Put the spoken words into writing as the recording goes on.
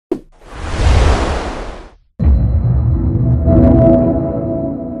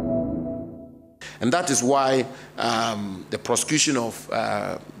And that is why the prosecution of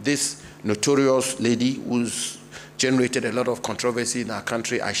this notorious lady who's generated a lot of controversy in our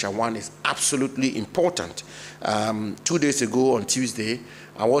country, Aisha Huang, is absolutely important. 2 days ago on Tuesday,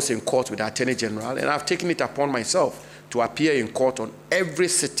 I was in court with the Attorney General, and I've taken it upon myself to appear in court on every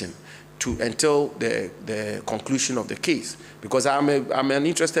sitting until the conclusion of the case, because I'm an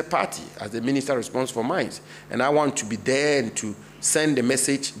interested party as the Minister responsible for mines, and I want to be there and to send a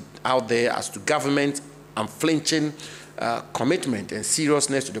message out there as to government unflinching commitment and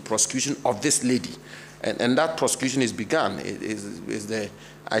seriousness to the prosecution of this lady. And that prosecution is begun. It is the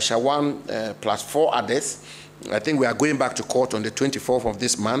Aisha Huang plus 4 others. I think we are going back to court on the 24th of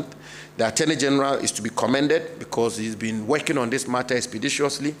this month. The Attorney General is to be commended because he's been working on this matter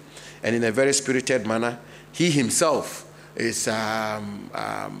expeditiously and in a very spirited manner. He himself is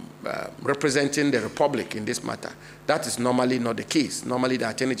representing the Republic in this matter. That is normally not the case. Normally, the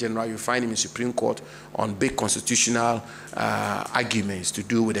Attorney General, you find him in Supreme Court on big constitutional arguments to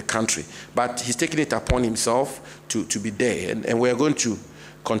do with the country. But he's taken it upon himself to be there, and we're going to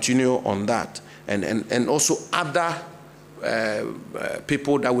continue on that. And also other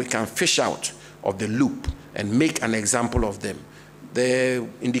people that we can fish out of the loop and make an example of them. The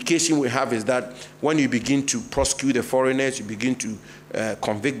indication we have is that when you begin to prosecute the foreigners, you begin to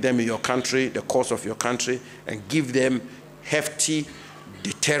convict them in your country, the course of your country, and give them hefty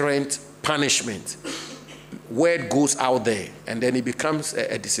deterrent punishment. Word goes out there, and then it becomes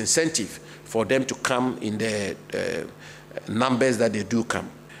a disincentive for them to come in the numbers that they do come.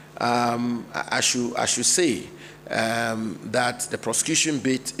 I should say that the prosecution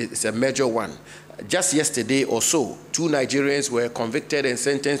bit is a major one. Just yesterday or so, 2 Nigerians were convicted and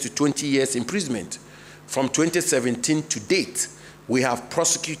sentenced to 20 years imprisonment. From 2017 to date, we have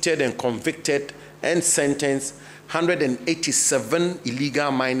prosecuted and convicted and sentenced 187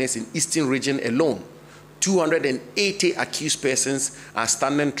 illegal miners in Eastern region alone. 280 accused persons are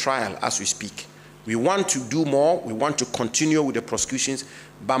standing trial as we speak. We want to do more. We want to continue with the prosecutions.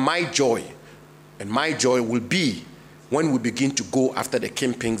 But my joy will be when we begin to go after the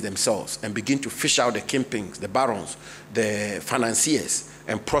kingpins themselves and begin to fish out the kingpins, the barons, the financiers,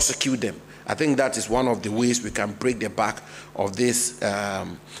 and prosecute them. I think that is one of the ways we can break the back of this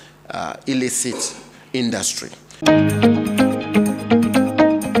illicit industry.